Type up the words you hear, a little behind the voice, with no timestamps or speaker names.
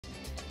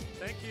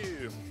Thank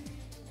you.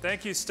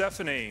 Thank you,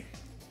 Stephanie.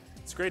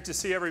 It's great to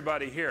see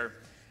everybody here.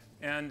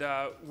 And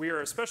we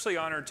are especially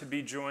honored to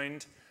be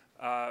joined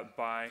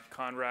by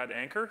Conrad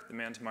Anker, the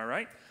man to my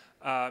right.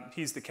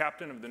 He's the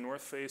captain of the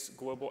North Face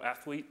Global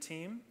Athlete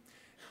Team.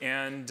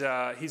 And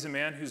he's a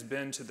man who's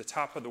been to the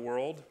top of the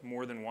world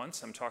more than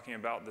once. I'm talking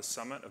about the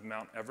summit of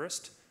Mount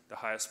Everest, the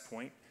highest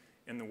point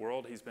in the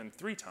world. He's been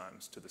 3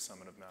 times to the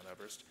summit of Mount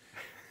Everest.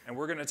 And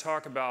we're going to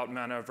talk about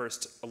Mount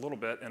Everest a little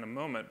bit in a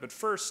moment. But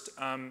first,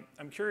 I'm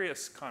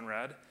curious,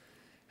 Conrad,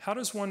 how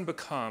does one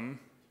become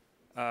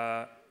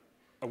a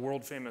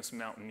world-famous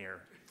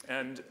mountaineer?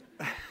 And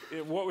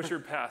what was your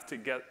path to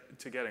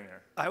getting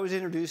there? I was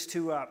introduced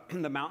to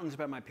the mountains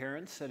by my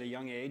parents at a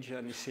young age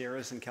in the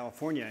Sierras in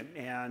California.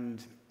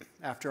 And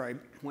after I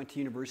went to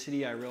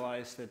university, I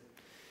realized that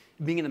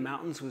being in the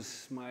mountains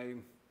was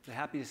the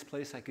happiest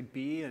place I could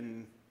be.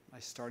 And I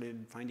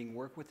started finding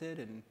work with it.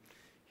 And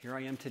here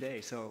I am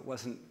today. So it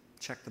wasn't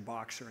check the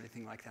box or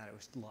anything like that. It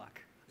was luck.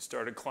 You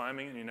started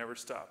climbing and you never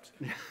stopped.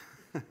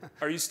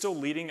 Are you still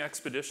leading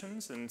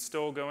expeditions and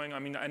still going? I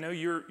mean, I know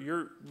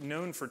you're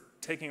known for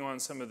taking on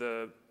some of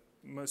the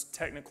most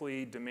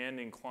technically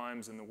demanding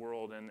climbs in the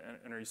world, and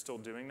are you still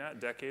doing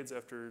that decades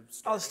after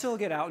starting? I'll still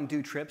get out and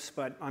do trips,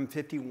 but I'm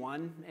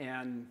 51,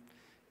 and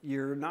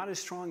you're not as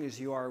strong as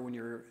you are when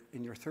you're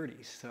in your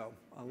 30s. So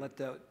I'll let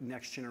the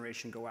next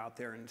generation go out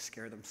there and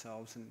scare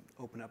themselves and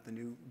open up the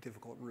new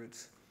difficult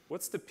routes.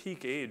 What's the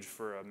peak age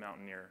for a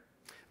mountaineer?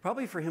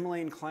 Probably for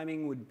Himalayan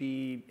climbing would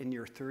be in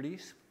your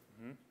 30s.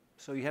 Mm-hmm.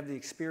 So you have the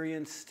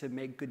experience to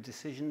make good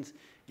decisions,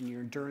 and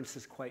your endurance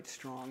is quite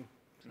strong.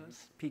 So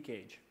that's peak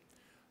age.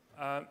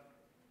 I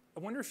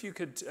wonder if you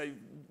could,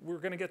 we're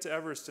going to get to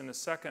Everest in a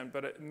second,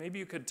 but maybe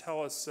you could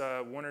tell us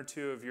 1 or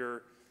 2 of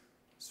your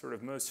sort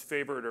of most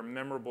favorite or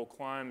memorable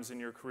climbs in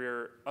your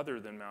career other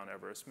than Mount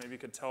Everest. Maybe you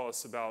could tell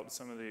us about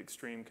some of the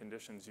extreme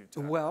conditions you've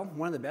tackled. Well,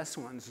 one of the best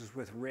ones is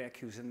with Rick,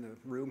 who's in the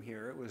room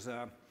here. It was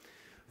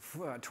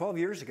 12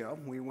 years ago.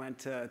 We went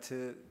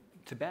to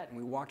Tibet, and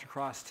we walked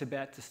across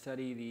Tibet to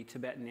study the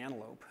Tibetan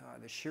antelope,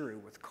 the shiru,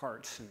 with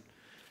carts, and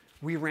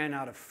we ran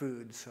out of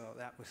food, so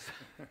that was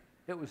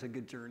it was a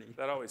good journey.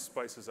 That always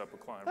spices up a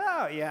climb.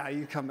 Oh yeah,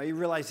 you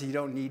realize that you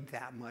don't need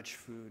that much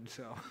food,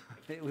 so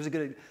it was a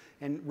good.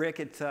 And Rick,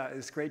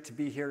 it's great to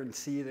be here and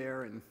see you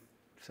there, and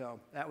so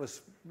that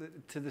was,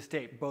 to this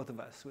date, both of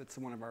us. It's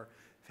one of our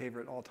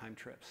favorite all-time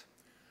trips.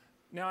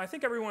 Now, I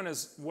think everyone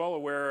is well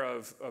aware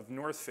of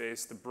North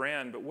Face, the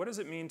brand, but what does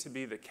it mean to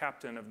be the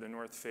captain of the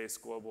North Face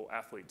Global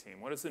Athlete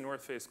Team? What does the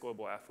North Face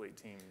Global Athlete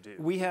Team do?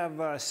 We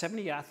have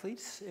 70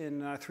 athletes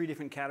in 3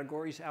 different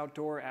categories: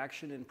 outdoor,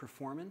 action, and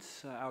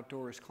performance.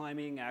 Outdoor is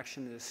climbing,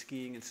 action is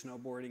skiing and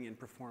snowboarding, and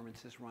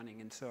performance is running.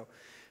 And so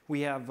we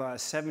have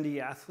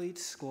 70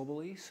 athletes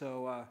globally,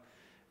 so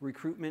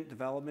recruitment,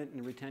 development,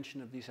 and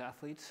retention of these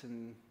athletes.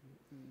 And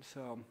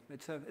so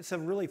it's a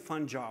really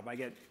fun job. I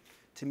get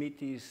to meet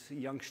these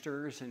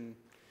youngsters and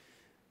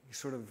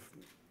sort of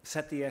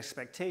set the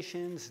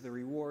expectations, the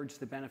rewards,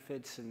 the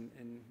benefits,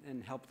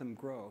 and help them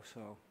grow.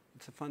 So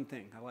it's a fun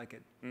thing. I like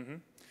it. Mm-hmm.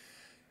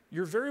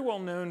 You're very well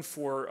known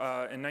for,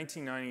 in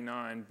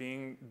 1999,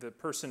 being the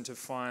person to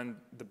find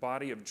the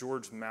body of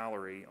George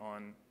Mallory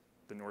on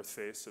the North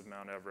Face of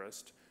Mount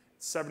Everest.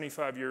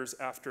 75 years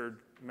after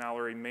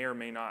Mallory may or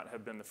may not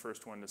have been the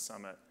first one to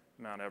summit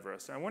Mount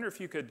Everest. And I wonder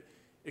if you could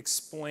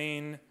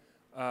explain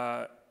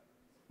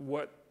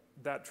what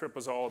that trip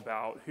was all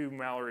about, who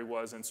Mallory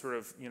was, and sort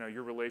of,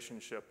 your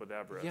relationship with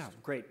Everest. Yeah,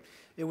 great.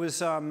 It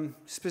was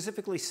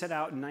specifically set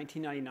out in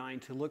 1999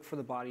 to look for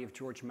the body of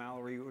George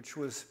Mallory, which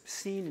was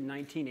seen in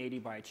 1980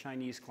 by a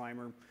Chinese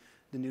climber.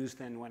 The news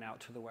then went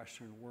out to the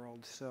Western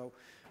world. So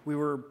we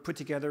were put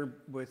together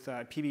with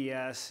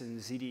PBS and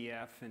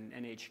ZDF and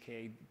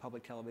NHK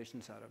public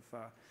televisions out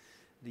of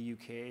the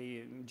UK,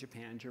 and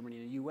Japan, Germany,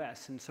 and the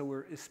US. And so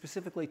we're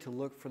specifically to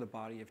look for the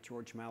body of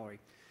George Mallory.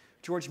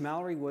 George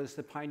Mallory was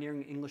the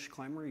pioneering English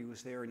climber. He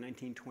was there in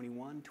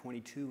 1921,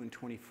 22, and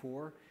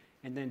 24,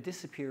 and then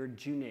disappeared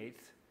June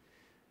 8th,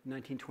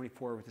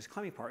 1924, with his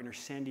climbing partner,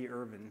 Sandy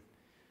Irvine.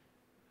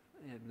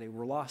 And they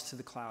were lost to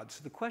the clouds.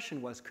 So the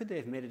question was, could they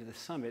have made it to the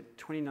summit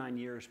 29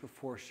 years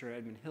before Sir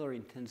Edmund Hillary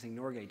and Tenzing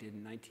Norgay did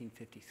in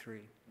 1953?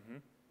 Mm-hmm.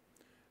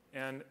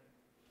 And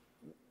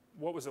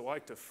what was it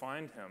like to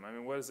find him? I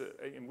mean, was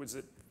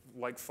it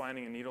like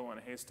finding a needle in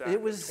a haystack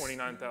at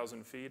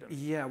 29,000 feet?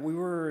 Yeah, we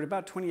were at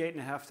about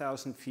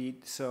 28,500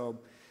 feet. So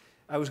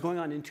I was going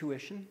on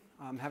intuition.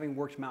 Having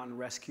worked mountain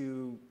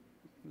rescue,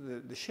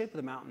 the shape of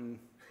the mountain,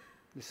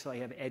 I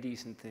have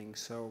eddies and things.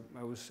 So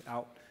I was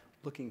out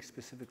looking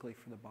specifically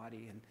for the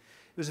body. And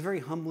it was a very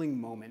humbling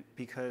moment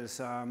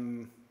because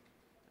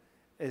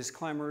as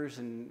climbers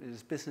and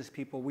as business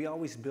people, we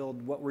always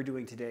build what we're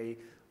doing today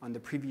on the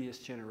previous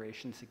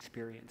generation's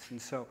experience. And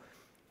so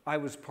I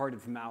was part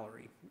of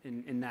Mallory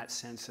in that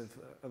sense of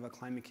a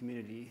climbing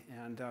community.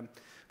 And,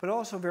 but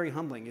also very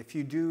humbling. If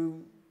you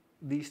do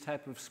these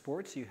type of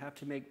sports, you have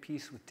to make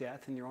peace with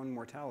death and your own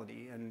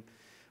mortality. And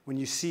when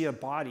you see a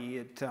body,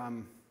 it's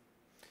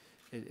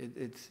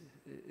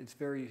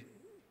very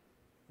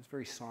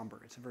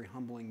somber. It's a very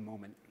humbling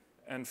moment.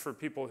 And for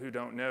people who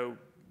don't know,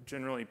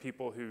 generally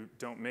people who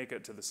don't make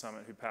it to the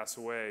summit, who pass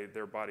away,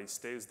 their body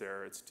stays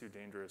there. It's too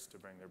dangerous to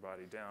bring their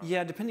body down.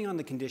 Yeah, depending on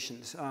the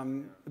conditions.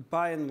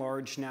 By and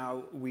large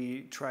now,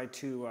 we try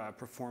to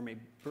perform a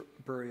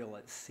burial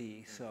at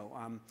sea. So,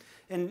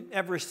 and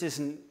Everest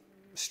isn't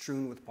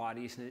strewn with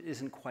bodies, and it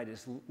isn't quite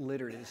as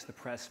littered as the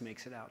press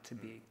makes it out to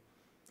be.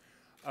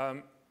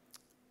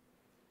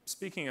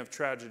 Speaking of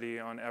tragedy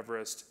on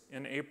Everest,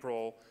 in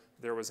April,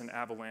 there was an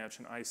avalanche,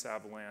 an ice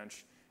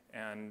avalanche,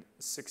 and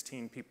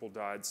 16 people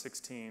died.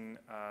 16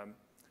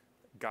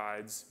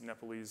 guides,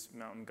 Nepalese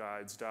mountain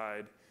guides,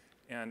 died.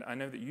 And I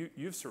know that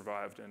you've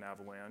survived an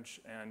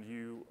avalanche, and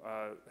you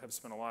have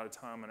spent a lot of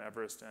time on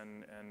Everest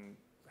and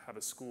have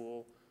a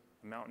school,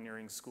 a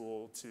mountaineering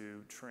school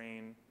to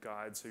train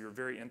guides, so you're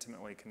very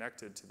intimately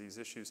connected to these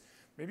issues.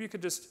 Maybe you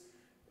could just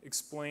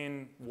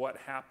explain what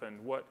happened,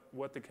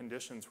 what the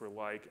conditions were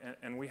like,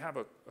 and we have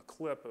a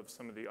clip of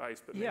some of the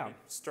ice, but maybe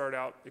start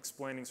out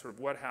explaining sort of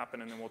what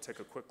happened, and then we'll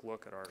take a quick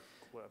look at our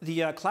clip.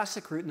 The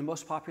classic route and the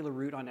most popular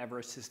route on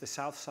Everest is the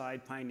south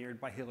side, pioneered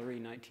by Hillary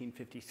in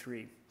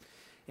 1953.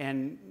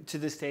 And to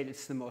this date,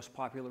 it's the most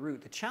popular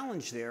route. The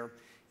challenge there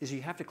is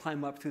you have to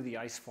climb up through the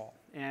icefall.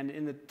 And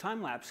in the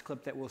time-lapse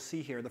clip that we'll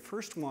see here, the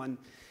first one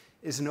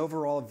is an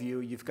overall view.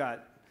 You've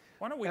got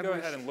Why don't we Everest, go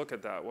ahead and look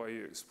at that while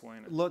you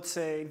explain it?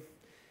 Lhotse,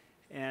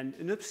 and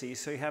Nuptse.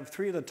 So you have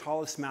three of the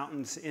tallest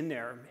mountains in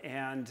there,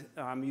 and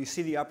you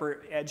see the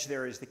upper edge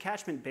there is the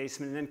catchment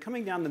basin, and then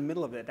coming down the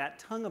middle of it, that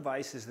tongue of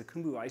ice is the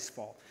Khumbu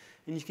Icefall.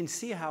 And you can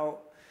see how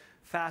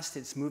fast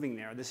it's moving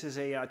there. This is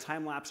a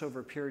time lapse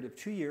over a period of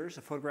 2 years,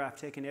 a photograph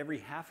taken every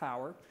half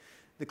hour.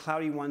 The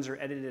cloudy ones are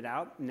edited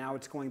out. Now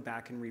it's going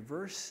back in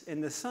reverse.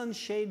 And the sun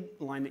shade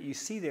line that you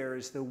see there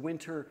is the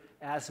winter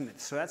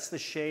azimuth. So that's the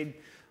shade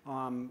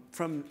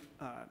from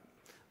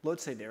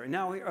Lhotse there. And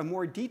now a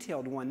more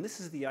detailed one,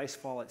 this is the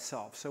icefall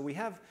itself. So we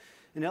have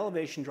an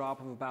elevation drop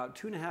of about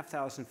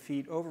 2,500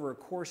 feet over a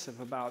course of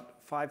about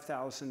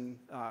 5,000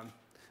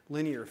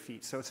 linear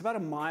feet. So it's about a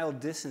mile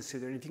distance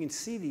through there. And if you can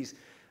see these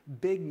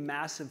big,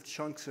 massive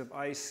chunks of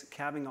ice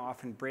calving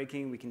off and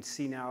breaking, we can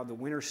see now the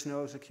winter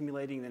snows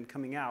accumulating and then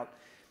coming out.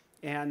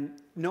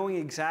 And knowing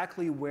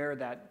exactly where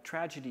that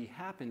tragedy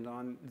happened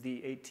on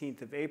the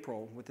 18th of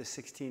April with the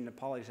 16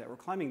 Nepalis that were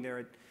climbing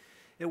there,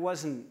 it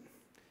wasn't.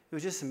 It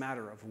was just a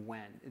matter of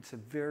when. It's a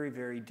very,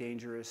 very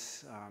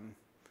dangerous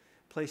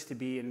place to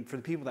be. And for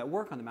the people that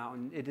work on the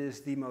mountain, it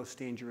is the most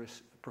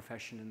dangerous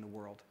profession in the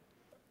world.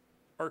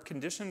 Are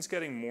conditions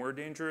getting more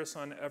dangerous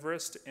on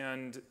Everest?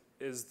 And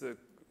is the,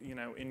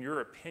 in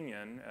your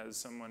opinion, as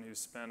someone who's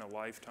spent a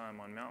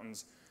lifetime on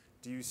mountains,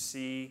 do you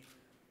see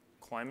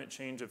climate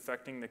change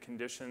affecting the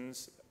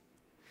conditions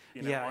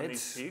on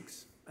these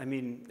peaks? I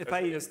mean,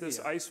 is this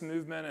ice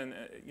movement,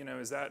 and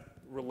is that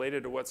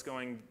related to what's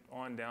going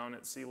on down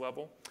at sea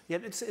level? Yeah,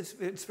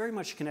 it's very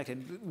much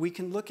connected. We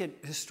can look at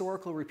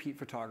historical repeat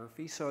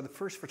photography. So the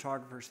first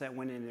photographers that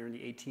went in there in the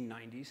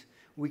 1890s,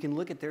 we can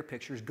look at their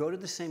pictures, go to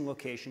the same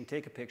location,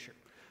 take a picture.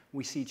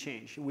 We see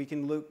change. We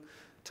can look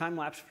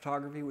time-lapse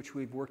photography, which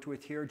we've worked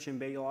with here. Jim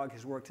Baylog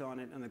has worked on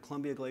it on the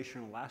Columbia Glacier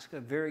in Alaska.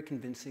 Very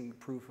convincing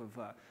proof of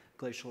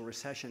glacial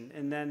recession.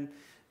 And then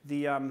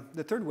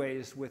the third way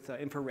is with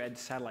infrared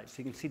satellites. So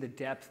you can see the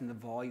depth and the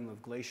volume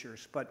of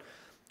glaciers. But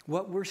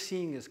what we're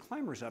seeing as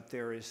climbers up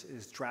there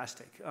is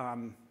drastic.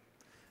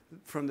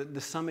 From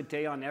the summit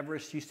day on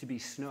Everest used to be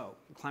snow.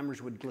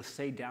 Climbers would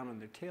glissade down on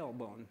their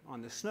tailbone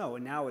on the snow,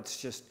 and now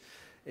it's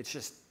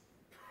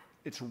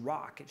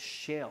rock, it's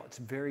shale, it's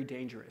very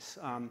dangerous.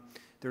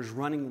 There's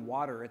running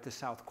water at the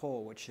South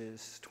Col, which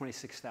is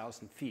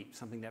 26,000 feet,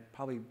 something that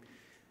probably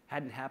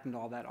hadn't happened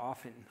all that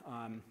often.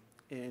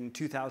 In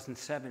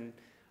 2007,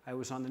 I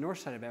was on the north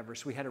side of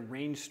Everest. We had a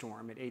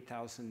rainstorm at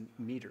 8,000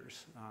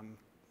 meters,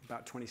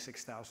 about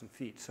 26,000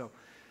 feet. So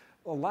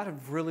a lot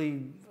of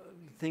really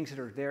things that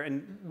are there.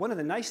 And one of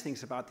the nice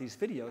things about these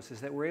videos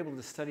is that we're able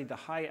to study the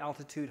high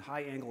altitude,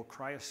 high angle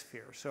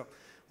cryosphere. So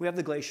we have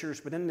the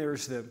glaciers, but then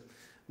there's the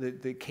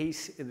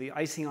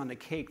icing on the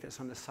cake that's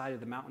on the side of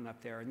the mountain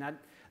up there. And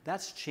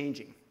that's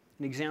changing.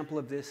 An example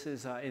of this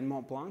is in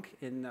Mont Blanc,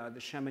 in the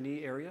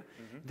Chamonix area.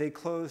 Mm-hmm. They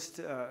closed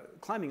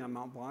climbing on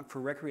Mont Blanc for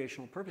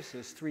recreational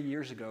purposes 3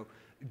 years ago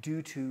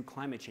due to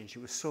climate change.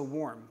 It was so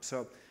warm.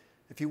 So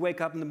if you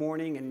wake up in the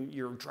morning and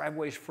your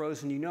driveway's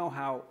frozen, you know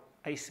how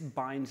ice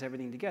binds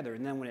everything together.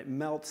 And then when it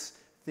melts,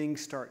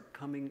 things start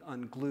coming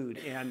unglued.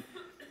 And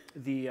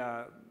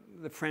the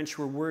French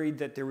were worried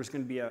that there was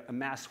going to be a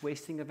mass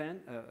wasting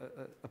event.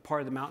 A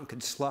part of the mountain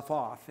could slough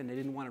off, and they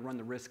didn't want to run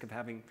the risk of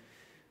having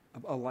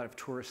a lot of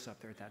tourists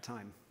up there at that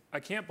time. I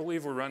can't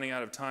believe we're running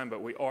out of time,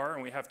 but we are,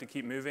 and we have to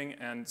keep moving.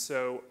 And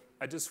so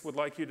I just would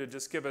like you to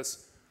just give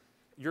us,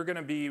 you're going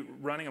to be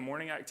running a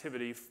morning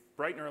activity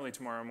bright and early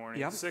tomorrow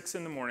morning, 6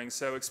 in the morning.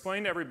 So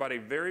explain to everybody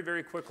very,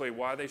 very quickly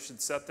why they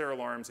should set their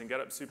alarms and get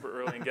up super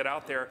early and get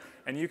out there.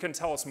 And you can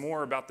tell us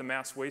more about the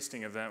mass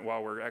wasting event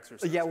while we're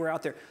exercising. Yeah, we're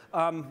out there.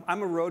 I'm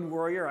a road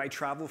warrior. I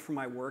travel for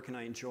my work and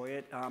I enjoy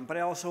it. But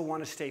I also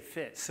want to stay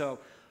fit. So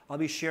I'll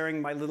be sharing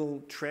my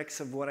little tricks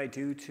of what I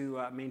do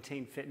to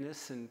maintain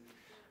fitness. And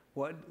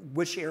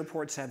which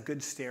airports have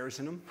good stairs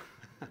in them.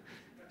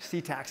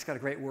 SeaTac's got a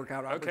great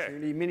workout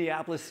opportunity. Okay.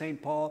 Minneapolis,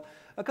 St. Paul,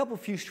 a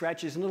few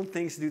stretches and little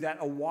things to do that,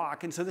 a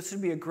walk. And so this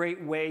would be a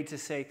great way to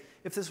say,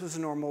 if this was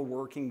a normal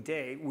working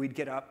day, we'd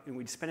get up and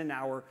we'd spend an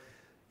hour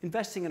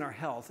investing in our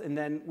health. And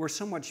then we're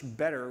so much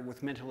better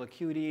with mental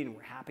acuity and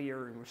we're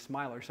happier and we're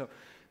smiler. So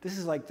this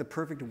is like the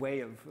perfect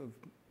way of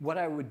what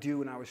I would do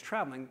when I was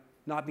traveling,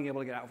 not being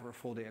able to get out for a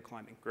full day of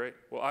climbing. Great.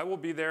 Well, I will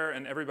be there,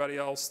 and everybody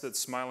else that's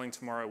smiling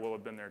tomorrow will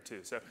have been there too.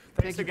 So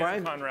Thank you, again,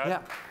 Brian. Conrad.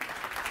 Yeah.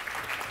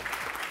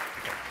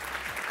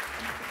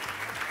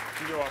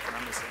 You go off and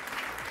I'm missing.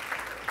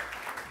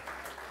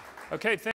 Okay,